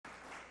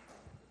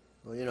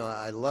Well, you know,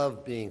 I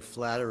love being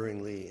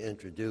flatteringly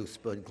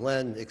introduced, but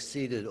Glenn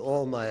exceeded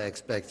all my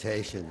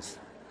expectations.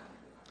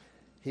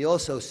 He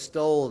also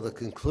stole the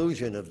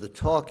conclusion of the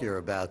talk you're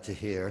about to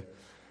hear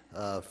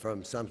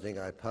from something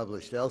I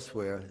published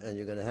elsewhere, and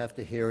you're going to have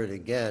to hear it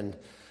again,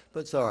 but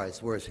it's all right,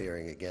 it's worth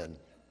hearing again.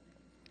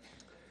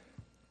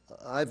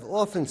 I've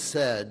often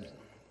said,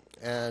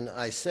 and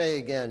I say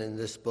again in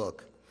this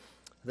book,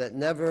 that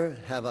never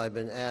have I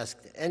been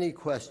asked any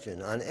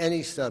question on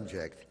any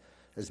subject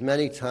as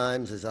many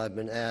times as I've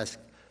been asked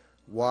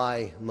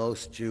why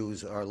most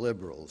Jews are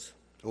liberals,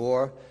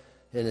 or,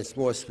 in its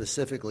more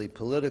specifically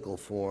political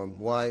form,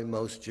 why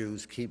most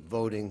Jews keep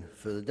voting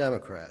for the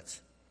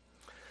Democrats.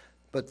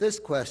 But this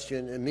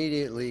question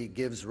immediately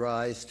gives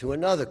rise to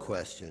another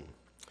question,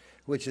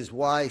 which is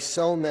why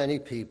so many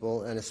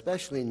people, and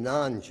especially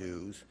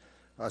non-Jews,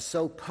 are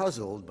so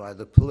puzzled by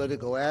the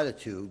political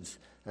attitudes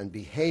and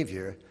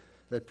behavior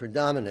that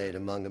predominate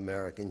among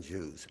American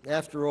Jews.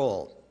 After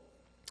all,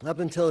 up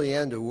until the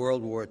end of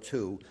World War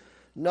II,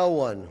 no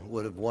one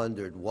would have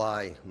wondered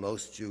why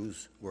most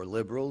Jews were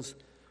liberals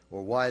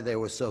or why they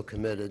were so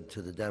committed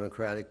to the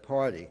Democratic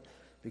Party,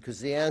 because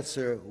the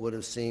answer would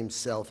have seemed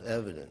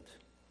self-evident.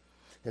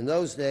 In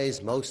those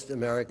days, most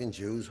American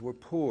Jews were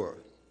poor,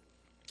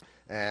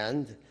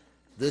 and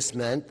this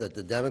meant that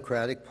the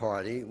Democratic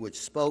Party,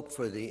 which spoke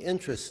for the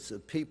interests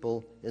of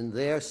people in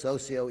their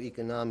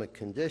socioeconomic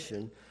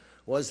condition,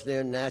 was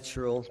their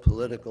natural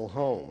political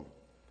home.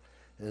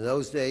 In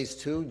those days,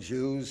 too,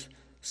 Jews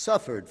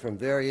suffered from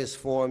various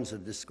forms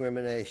of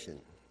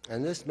discrimination,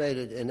 and this made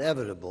it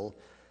inevitable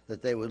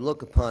that they would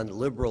look upon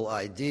liberal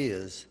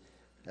ideas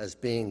as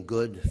being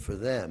good for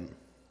them.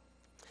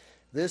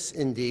 This,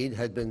 indeed,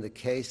 had been the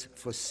case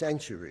for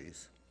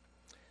centuries.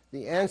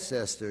 The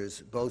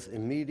ancestors, both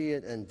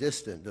immediate and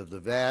distant, of the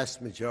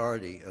vast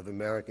majority of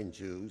American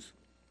Jews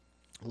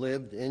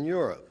lived in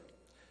Europe,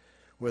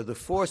 where the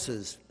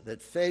forces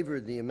that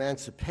favored the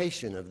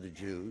emancipation of the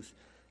Jews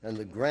and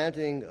the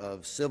granting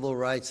of civil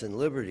rights and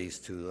liberties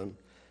to them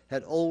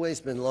had always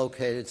been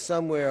located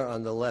somewhere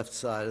on the left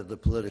side of the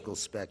political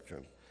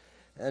spectrum.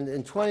 And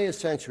in 20th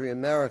century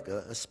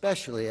America,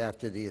 especially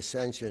after the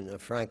ascension of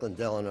Franklin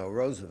Delano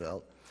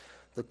Roosevelt,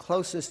 the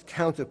closest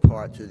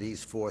counterpart to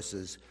these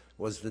forces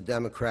was the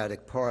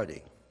Democratic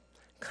Party.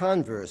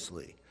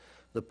 Conversely,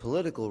 the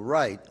political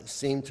right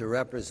seemed to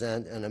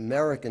represent an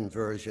American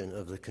version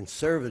of the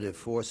conservative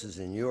forces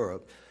in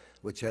Europe,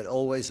 which had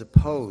always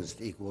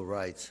opposed equal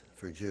rights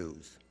for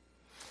Jews.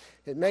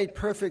 It made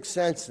perfect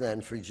sense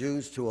then for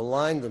Jews to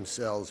align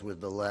themselves with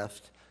the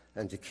left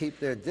and to keep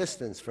their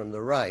distance from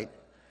the right,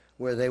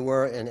 where they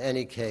were in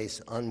any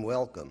case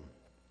unwelcome.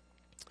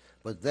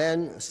 But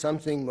then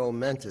something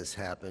momentous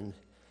happened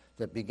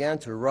that began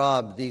to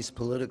rob these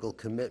political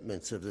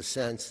commitments of the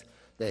sense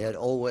they had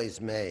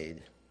always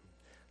made.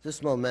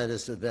 This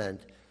momentous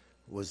event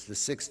was the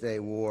Six-Day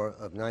War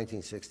of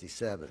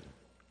 1967.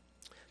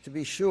 To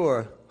be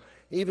sure,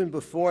 even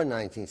before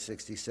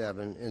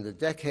 1967, in the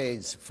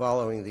decades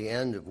following the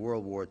end of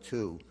World War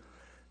II,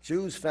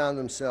 Jews found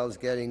themselves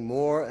getting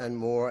more and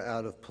more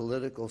out of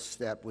political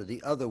step with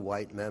the other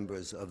white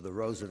members of the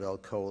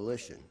Roosevelt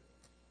coalition.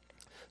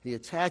 The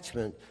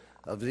attachment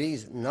of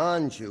these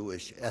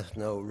non-Jewish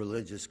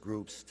ethno-religious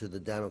groups to the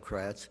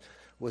Democrats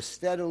was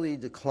steadily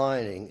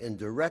declining in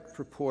direct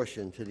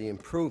proportion to the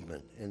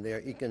improvement in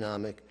their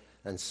economic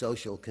and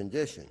social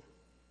condition.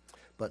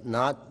 But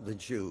not the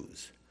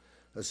Jews,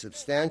 a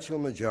substantial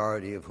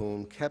majority of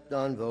whom kept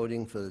on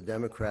voting for the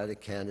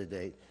Democratic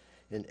candidate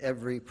in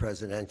every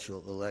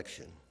presidential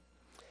election.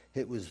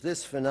 It was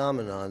this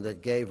phenomenon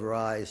that gave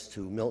rise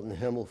to Milton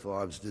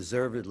Himmelfarb's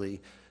deservedly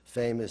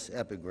famous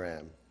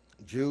epigram.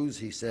 Jews,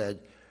 he said,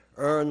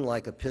 earn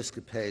like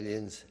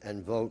Episcopalians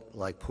and vote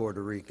like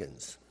Puerto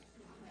Ricans.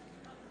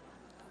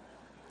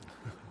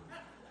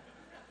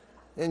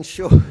 In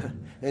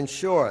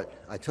short,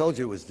 I told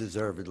you it was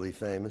deservedly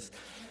famous.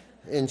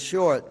 In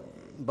short,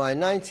 by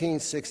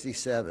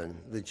 1967,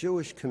 the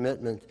Jewish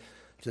commitment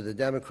to the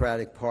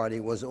Democratic Party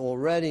was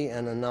already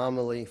an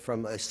anomaly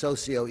from a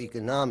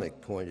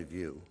socioeconomic point of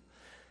view.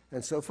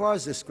 And so far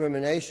as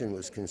discrimination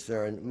was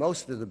concerned,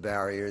 most of the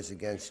barriers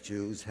against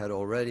Jews had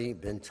already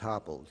been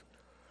toppled.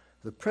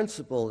 The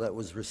principle that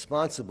was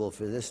responsible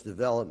for this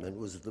development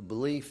was the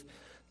belief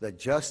that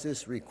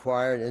justice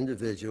required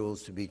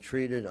individuals to be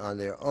treated on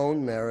their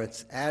own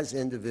merits as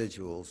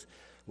individuals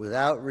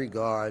without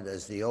regard,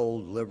 as the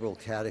old liberal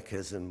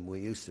catechism we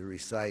used to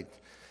recite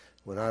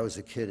when I was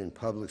a kid in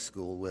public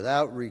school,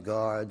 without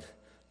regard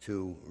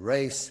to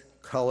race,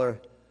 color,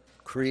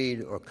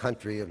 creed, or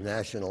country of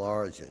national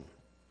origin.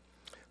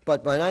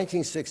 But by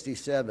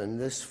 1967,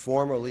 this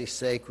formerly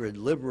sacred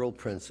liberal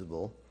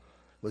principle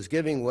was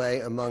giving way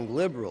among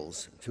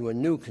liberals to a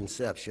new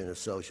conception of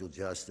social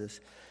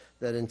justice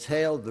that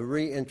entailed the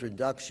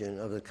reintroduction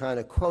of the kind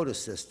of quota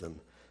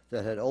system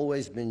that had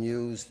always been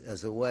used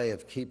as a way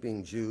of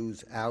keeping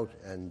Jews out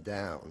and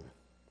down.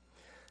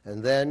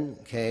 And then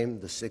came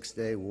the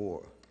Six-Day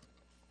War.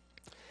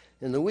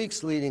 In the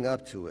weeks leading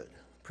up to it,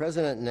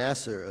 President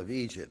Nasser of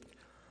Egypt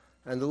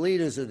and the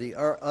leaders of the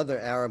other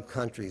Arab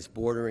countries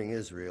bordering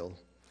Israel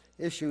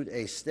issued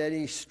a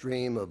steady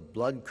stream of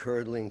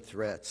blood-curdling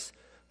threats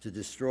to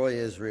destroy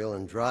Israel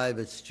and drive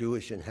its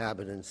Jewish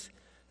inhabitants,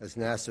 as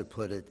Nasser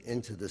put it,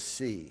 into the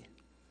sea.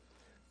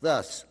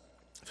 Thus,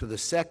 for the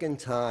second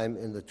time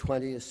in the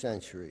 20th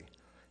century,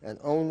 and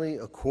only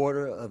a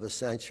quarter of a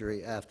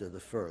century after the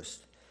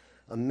first,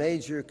 a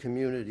major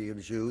community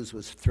of Jews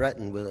was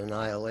threatened with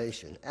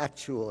annihilation,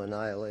 actual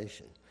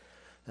annihilation.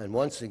 And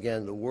once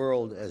again, the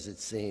world, as it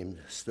seemed,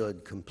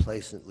 stood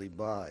complacently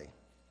by.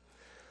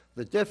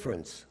 The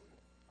difference,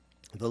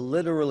 the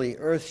literally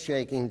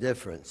earth-shaking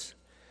difference,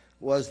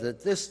 was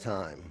that this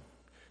time,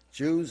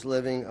 Jews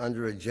living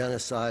under a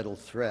genocidal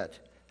threat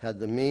had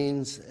the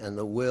means and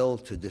the will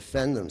to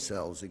defend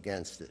themselves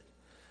against it.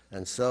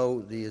 And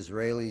so the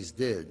Israelis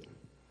did.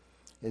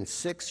 In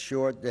 6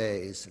 short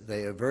days,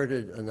 they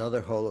averted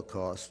another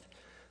Holocaust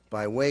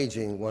by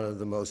waging one of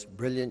the most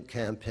brilliant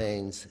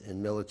campaigns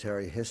in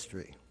military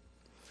history.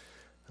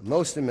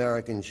 Most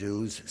American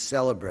Jews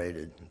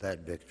celebrated that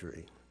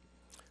victory.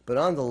 But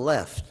on the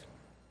left,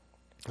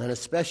 and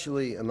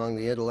especially among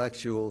the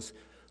intellectuals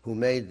who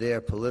made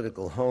their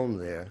political home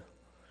there,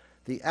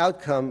 the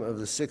outcome of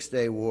the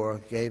Six-Day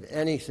War gave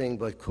anything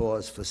but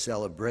cause for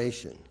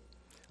celebration.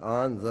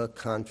 On the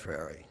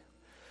contrary,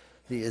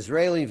 the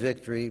Israeli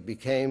victory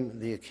became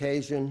the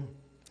occasion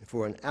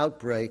for an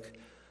outbreak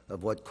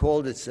of what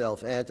called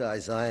itself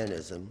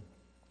anti-Zionism,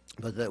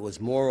 but that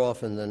was more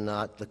often than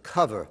not the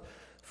cover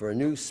for a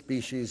new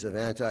species of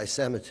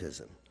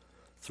anti-Semitism,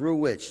 through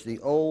which the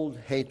old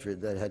hatred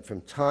that had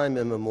from time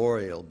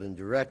immemorial been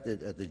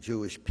directed at the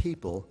Jewish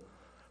people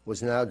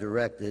was now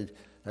directed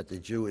at the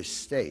Jewish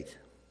state.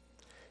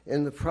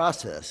 In the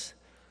process,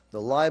 the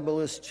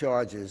libelous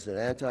charges that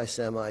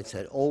anti-Semites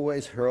had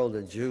always hurled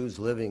at Jews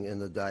living in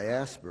the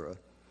diaspora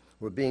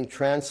were being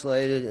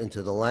translated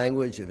into the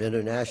language of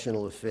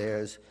international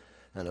affairs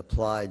and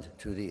applied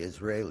to the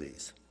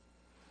Israelis.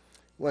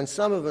 When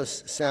some of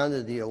us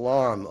sounded the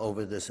alarm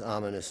over this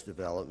ominous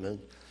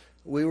development,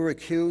 we were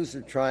accused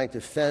of trying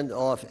to fend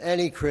off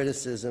any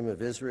criticism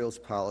of Israel's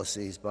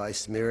policies by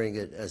smearing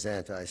it as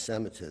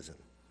anti-Semitism.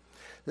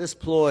 This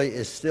ploy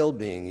is still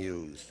being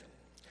used,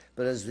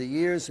 but as the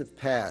years have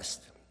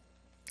passed,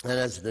 and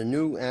as the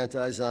new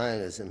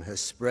anti-Zionism has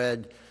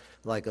spread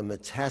like a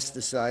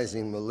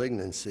metastasizing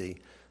malignancy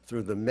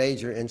through the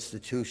major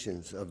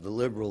institutions of the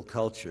liberal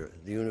culture,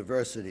 the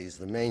universities,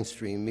 the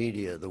mainstream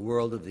media, the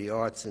world of the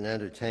arts and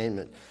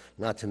entertainment,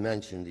 not to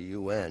mention the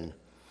UN,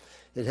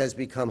 it has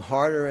become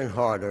harder and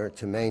harder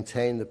to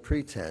maintain the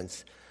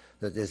pretense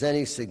that there's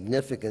any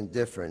significant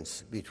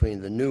difference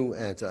between the new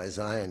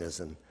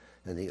anti-Zionism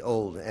and the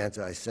old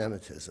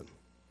anti-Semitism.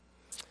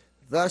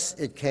 Thus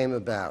it came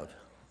about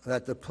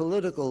that the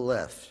political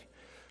left,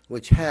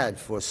 which had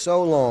for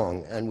so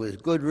long and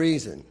with good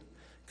reason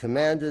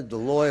commanded the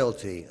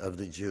loyalty of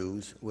the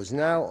Jews, was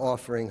now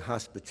offering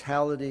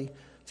hospitality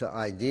to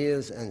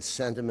ideas and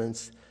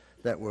sentiments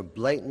that were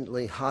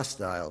blatantly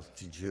hostile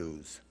to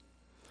Jews.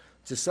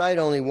 To cite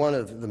only one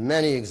of the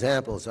many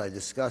examples I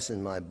discuss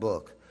in my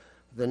book,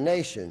 The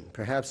Nation,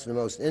 perhaps the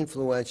most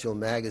influential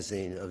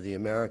magazine of the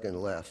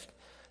American left,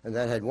 and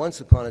that had once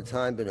upon a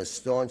time been a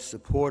staunch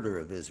supporter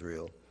of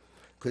Israel,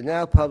 could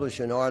now publish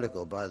an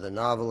article by the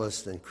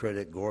novelist and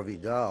critic Gore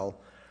Vidal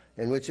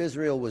in which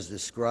Israel was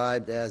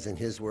described as, in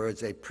his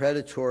words, a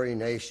predatory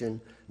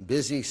nation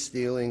busy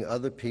stealing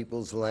other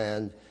people's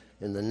land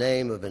in the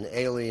name of an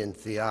alien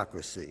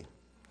theocracy,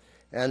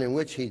 and in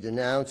which he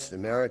denounced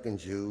American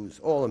Jews,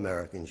 all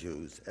American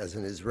Jews, as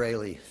an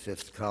Israeli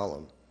fifth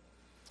column.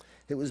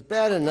 It was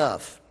bad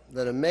enough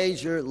that a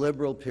major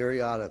liberal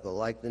periodical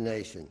like The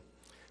Nation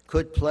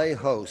could play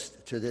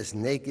host to this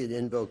naked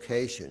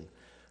invocation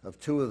of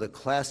two of the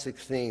classic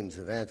themes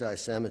of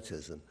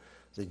anti-Semitism,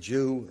 the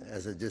Jew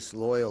as a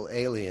disloyal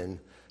alien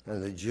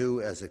and the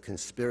Jew as a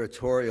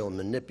conspiratorial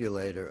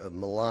manipulator of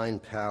malign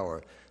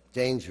power,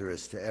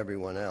 dangerous to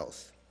everyone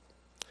else.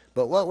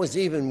 But what was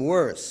even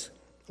worse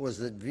was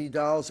that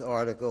Vidal's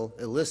article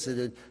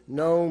elicited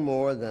no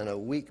more than a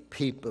weak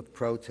peep of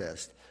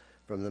protest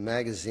from the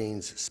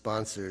magazine's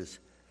sponsors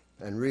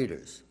and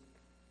readers.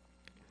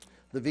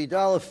 The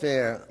Vidal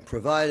affair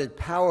provided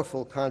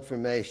powerful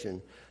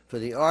confirmation for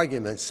the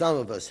argument some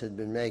of us had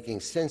been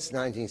making since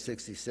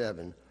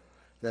 1967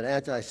 that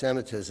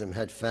anti-Semitism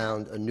had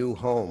found a new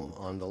home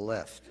on the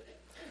left.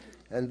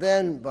 And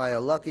then, by a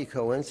lucky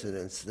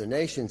coincidence, The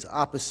Nation's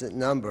opposite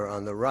number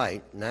on the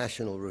right,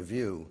 National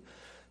Review,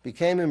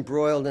 became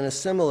embroiled in a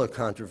similar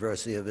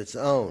controversy of its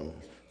own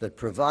that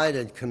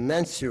provided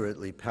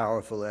commensurately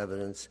powerful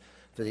evidence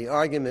for the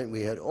argument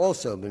we had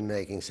also been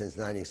making since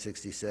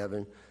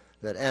 1967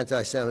 that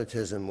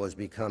anti-Semitism was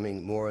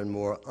becoming more and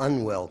more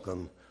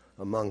unwelcome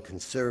among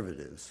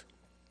conservatives.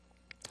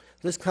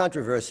 This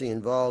controversy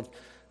involved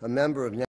a member of